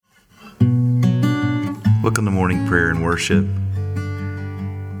Welcome to morning prayer and worship.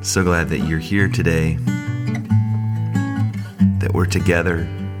 So glad that you're here today, that we're together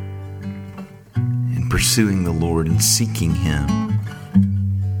in pursuing the Lord and seeking Him.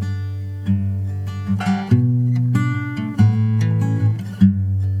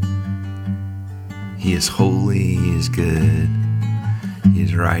 He is holy, He is good, He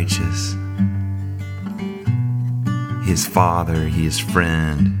is righteous. He is Father, He is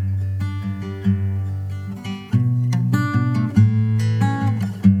friend.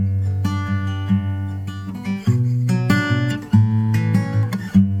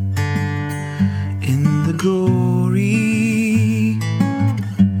 In the glory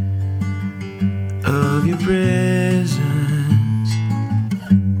of your presence,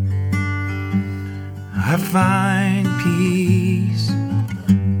 I find peace,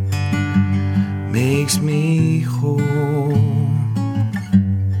 makes me whole.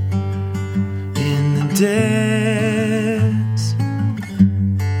 In the depths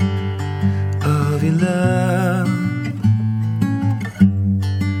of your love,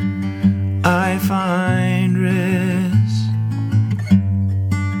 I find rest,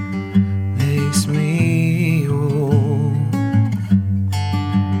 makes me whole.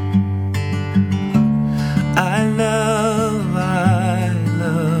 I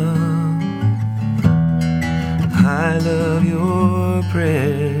love your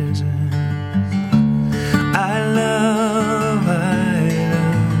presence. I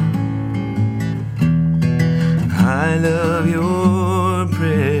love your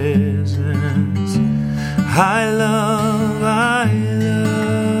presence. I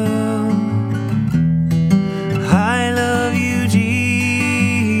love you,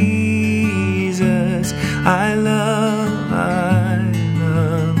 Jesus. I love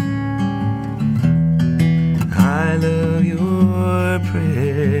your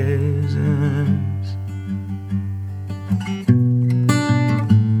presence.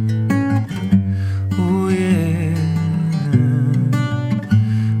 Oh yeah,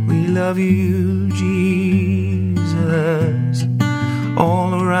 we love you, Jesus,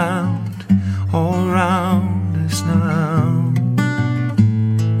 all around us now.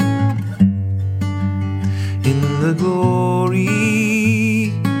 In the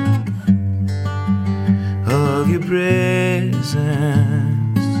glory of your presence,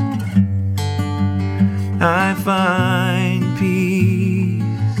 I find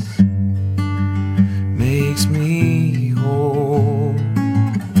peace, makes me whole.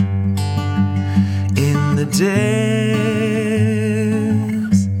 In the depths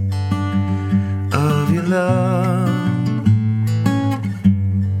of your love,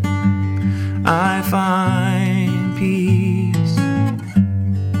 I find peace,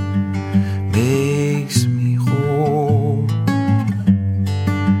 makes me whole.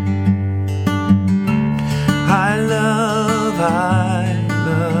 I love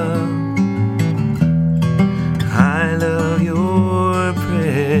your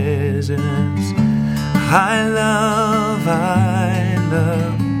presence. I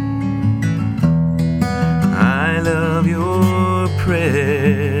love your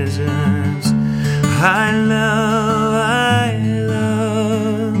presence.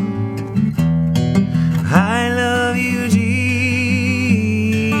 I love you, Jesus.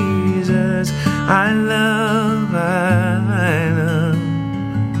 I love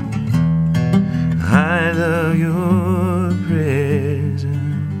your presence.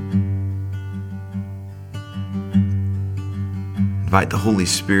 Invite the Holy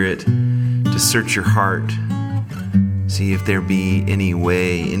Spirit to search your heart. See if there be any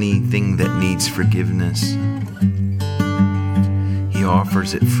way, anything that needs forgiveness. He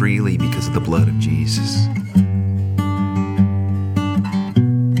offers it freely because of the blood of Jesus.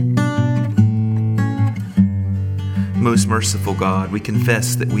 Most merciful God, we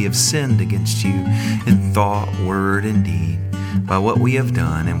confess that we have sinned against you in thought, word, and deed, by what we have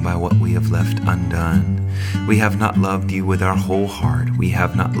done and by what we have left undone. We have not loved you with our whole heart. We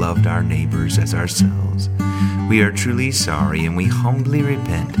have not loved our neighbors as ourselves. We are truly sorry, and we humbly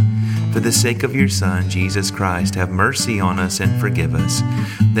repent. For the sake of your Son, Jesus Christ, have mercy on us and forgive us,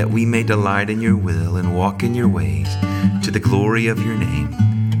 that we may delight in your will and walk in your ways, to the glory of your name.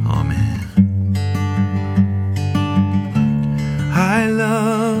 Amen. I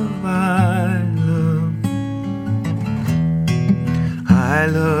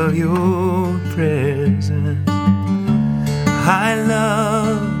love your presence. I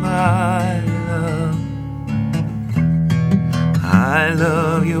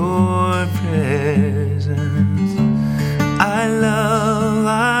love your presence. I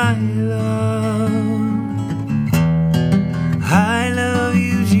love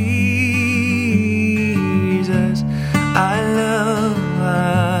you, Jesus.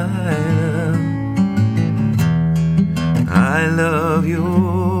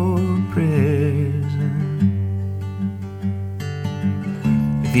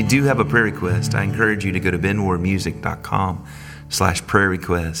 If you do have a prayer request, I encourage you to go to benwardmusic.com/prayer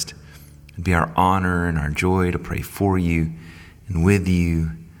request. It'd be our honor and our joy to pray for you and with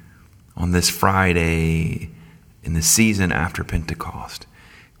you on this Friday in the season after Pentecost.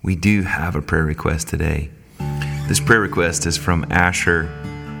 We do have a prayer request today. This prayer request is from Asher.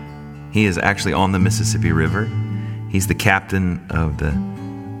 He is actually on the Mississippi River. He's the captain of the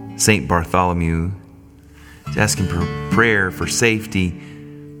St. Bartholomew. He's asking for prayer for safety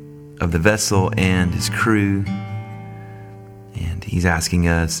of the vessel and his crew. And he's asking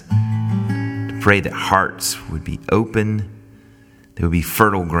us to pray that hearts would be open, there would be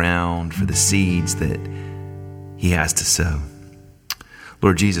fertile ground for the seeds that he has to sow.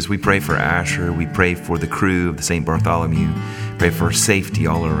 Lord Jesus, we pray for Asher. We pray for the crew of the St. Bartholomew. Pray for safety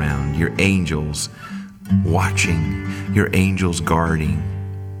all around. Your angels watching, your angels guarding,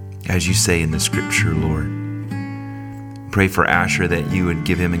 as you say in the scripture, Lord. Pray for Asher that you would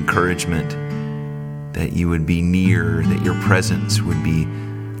give him encouragement, that you would be near, that your presence would be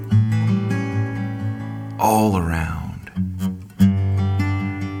all around.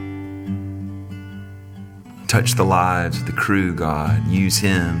 Touch the lives of the crew, God. Use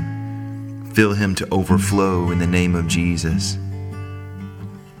him. Fill him to overflow in the name of Jesus.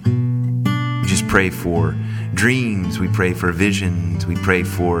 We just pray for dreams. We pray for visions. We pray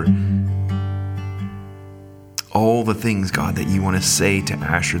for all the things, God, that you want to say to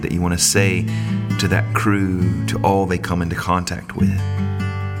Asher, that you want to say to that crew, to all they come into contact with.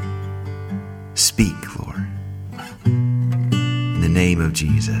 Speak, Lord. In the name of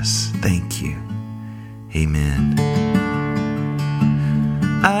Jesus, thank you. Amen.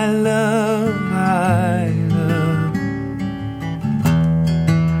 I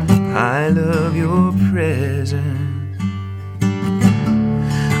love your presence.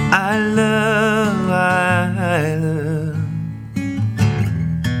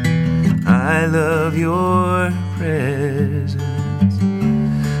 I love your presence.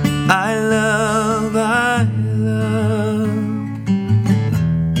 I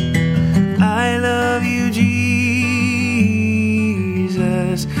love you, Jesus.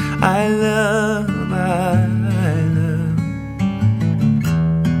 I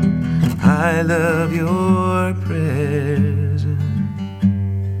love your presence.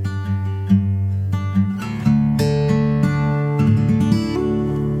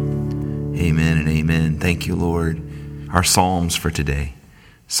 Amen and amen. Thank you, Lord. Our Psalms for today,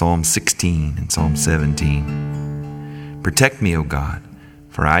 Psalm 16 and Psalm 17. Protect me, O God,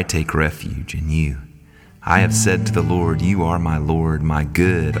 for I take refuge in you. I have said to the Lord, you are my Lord, my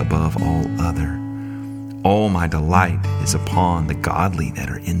good above all other. All my delight is upon the godly that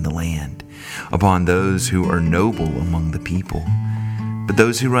are in the land, upon those who are noble among the people. But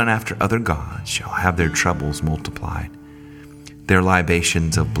those who run after other gods shall have their troubles multiplied. Their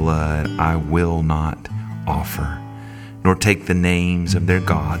libations of blood I will not offer, nor take the names of their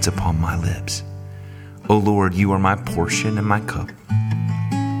gods upon my lips. O Lord, you are my portion and my cup.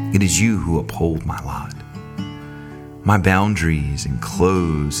 It is you who uphold my lot. My boundaries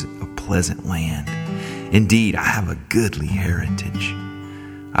enclose a pleasant land. Indeed, I have a goodly heritage.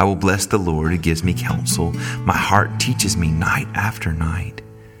 I will bless the Lord who gives me counsel. My heart teaches me night after night.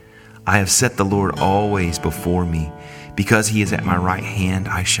 I have set the Lord always before me. Because he is at my right hand,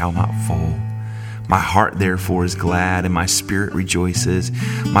 I shall not fall. My heart therefore is glad, and my spirit rejoices.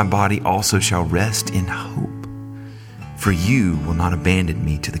 My body also shall rest in hope. For you will not abandon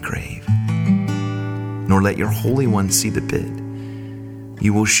me to the grave, nor let your Holy One see the pit.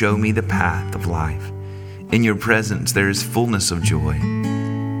 You will show me the path of life. In your presence there is fullness of joy,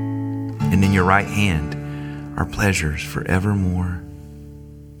 and in your right hand are pleasures forevermore.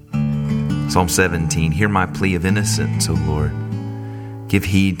 Psalm 17, hear my plea of innocence, O Lord. Give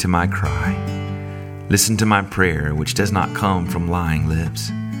heed to my cry. Listen to my prayer, which does not come from lying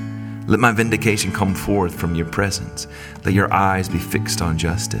lips. Let my vindication come forth from your presence. Let your eyes be fixed on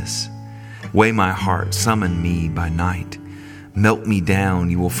justice. Weigh my heart, summon me by night. Melt me down,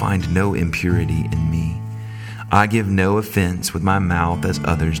 you will find no impurity in me. I give no offense with my mouth as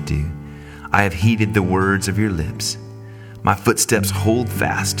others do. I have heeded the words of your lips. My footsteps hold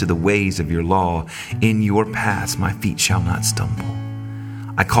fast to the ways of your law. In your paths my feet shall not stumble.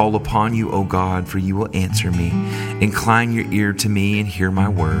 I call upon you, O God, for you will answer me. Incline your ear to me and hear my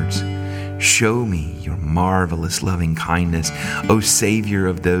words. Show me your marvelous loving kindness, O Savior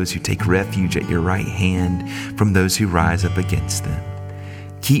of those who take refuge at your right hand from those who rise up against them.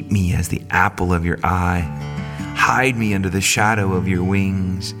 Keep me as the apple of your eye. Hide me under the shadow of your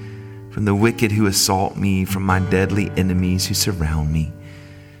wings, from the wicked who assault me, from my deadly enemies who surround me.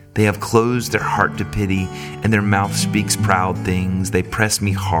 They have closed their heart to pity, and their mouth speaks proud things. They press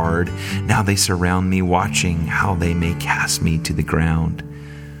me hard. Now they surround me, watching how they may cast me to the ground.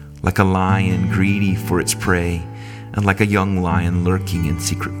 Like a lion greedy for its prey, and like a young lion lurking in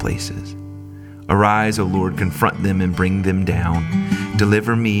secret places. Arise, O Lord, confront them and bring them down.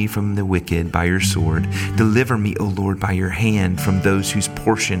 Deliver me from the wicked by your sword. Deliver me, O Lord, by your hand from those whose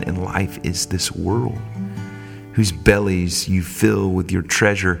portion in life is this world, whose bellies you fill with your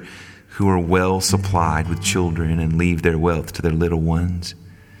treasure, who are well supplied with children and leave their wealth to their little ones.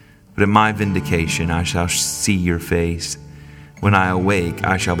 But at my vindication I shall see your face. When I awake,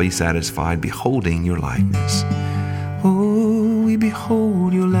 I shall be satisfied, beholding your likeness. Oh, we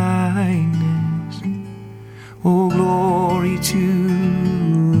behold your likeness. Oh, glory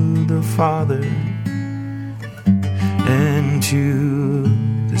to the Father and to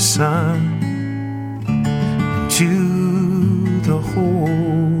the Son, to the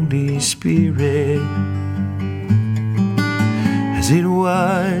Holy Spirit, as it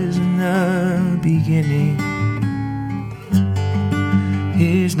was in the beginning,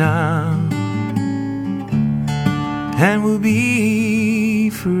 is now, and will be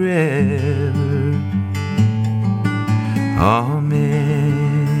forever. Amen.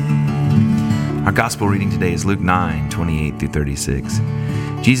 Our gospel reading today is Luke 9:28 through 36.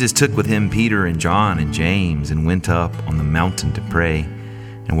 Jesus took with him Peter and John and James and went up on the mountain to pray.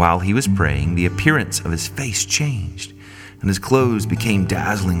 And while he was praying, the appearance of his face changed, and his clothes became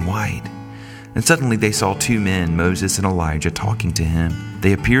dazzling white. And suddenly they saw two men, Moses and Elijah, talking to him.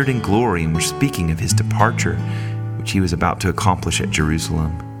 They appeared in glory and were speaking of his departure, which he was about to accomplish at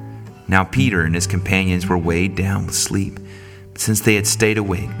Jerusalem. Now Peter and his companions were weighed down with sleep. But since they had stayed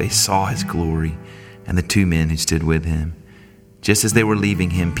awake, they saw his glory and the two men who stood with him. Just as they were leaving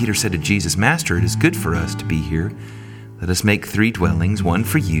him, Peter said to Jesus, Master, it is good for us to be here. Let us make 3 dwellings, one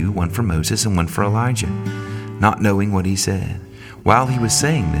for you, one for Moses, and one for Elijah, not knowing what he said. While he was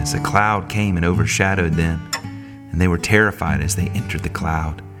saying this, a cloud came and overshadowed them, and they were terrified as they entered the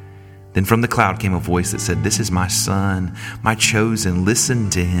cloud. Then from the cloud came a voice that said, This is my son, my chosen, listen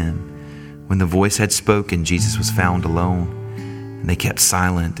to him. When the voice had spoken, Jesus was found alone, and they kept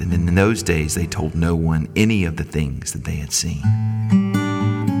silent, and in those days they told no one any of the things that they had seen.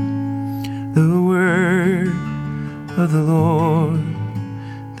 The word of the Lord.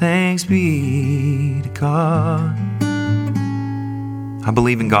 Thanks be to God. I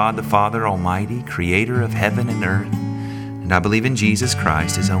believe in God the Father Almighty, creator of heaven and earth, and I believe in Jesus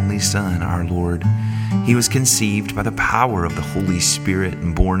Christ, his only Son, our Lord. He was conceived by the power of the Holy Spirit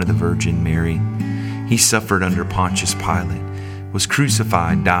and born of the Virgin Mary. He suffered under Pontius Pilate, was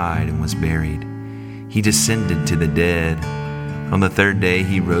crucified, died, and was buried. He descended to the dead. On the 3rd day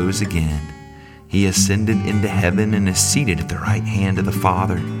he rose again. He ascended into heaven and is seated at the right hand of the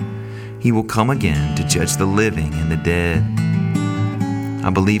Father. He will come again to judge the living and the dead. I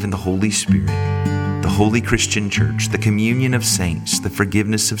believe in the Holy Spirit, the Holy Christian Church, the communion of saints, the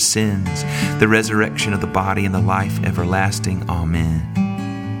forgiveness of sins, the resurrection of the body, and the life everlasting. Amen.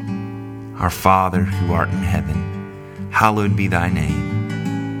 Our Father, who art in heaven, hallowed be thy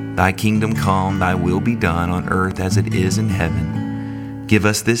name. Thy kingdom come, thy will be done on earth as it is in heaven. Give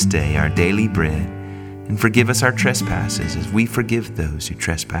us this day our daily bread, and forgive us our trespasses as we forgive those who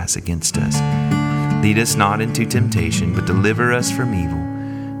trespass against us. Lead us not into temptation, but deliver us from evil.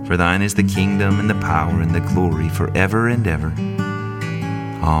 For thine is the kingdom and the power and the glory forever and ever.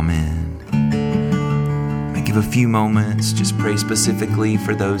 Amen. Give a few moments, just pray specifically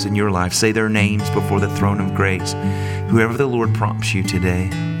for those in your life. Say their names before the throne of grace. Whoever the Lord prompts you today,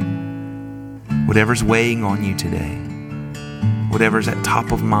 whatever's weighing on you today, whatever's at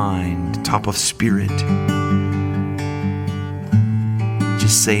top of mind, top of spirit,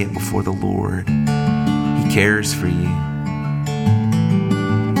 just say it before the Lord. He cares for you.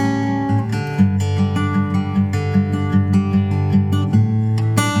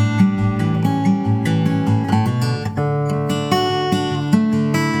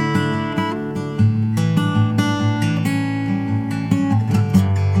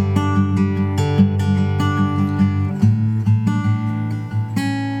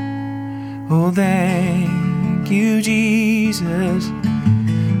 Oh, thank you, Jesus.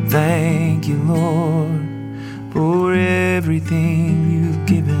 Thank you, Lord, for everything you've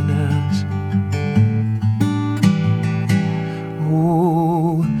given us.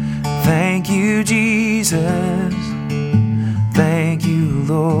 Oh, thank you, Jesus. Thank you,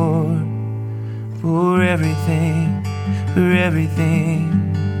 Lord, for everything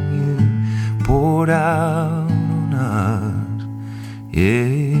you poured out on us.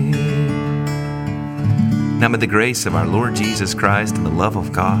 Yeah. Now may the grace of our Lord Jesus Christ and the love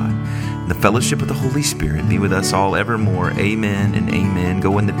of God and the fellowship of the Holy Spirit be with us all evermore. Amen and amen.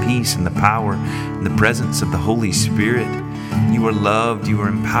 Go in the peace and the power and the presence of the Holy Spirit. You are loved, you are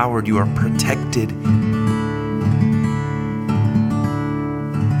empowered, you are protected.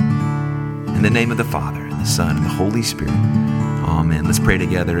 In the name of the Father, and the Son, and the Holy Spirit. Amen. Let's pray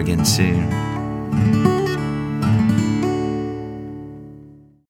together again soon.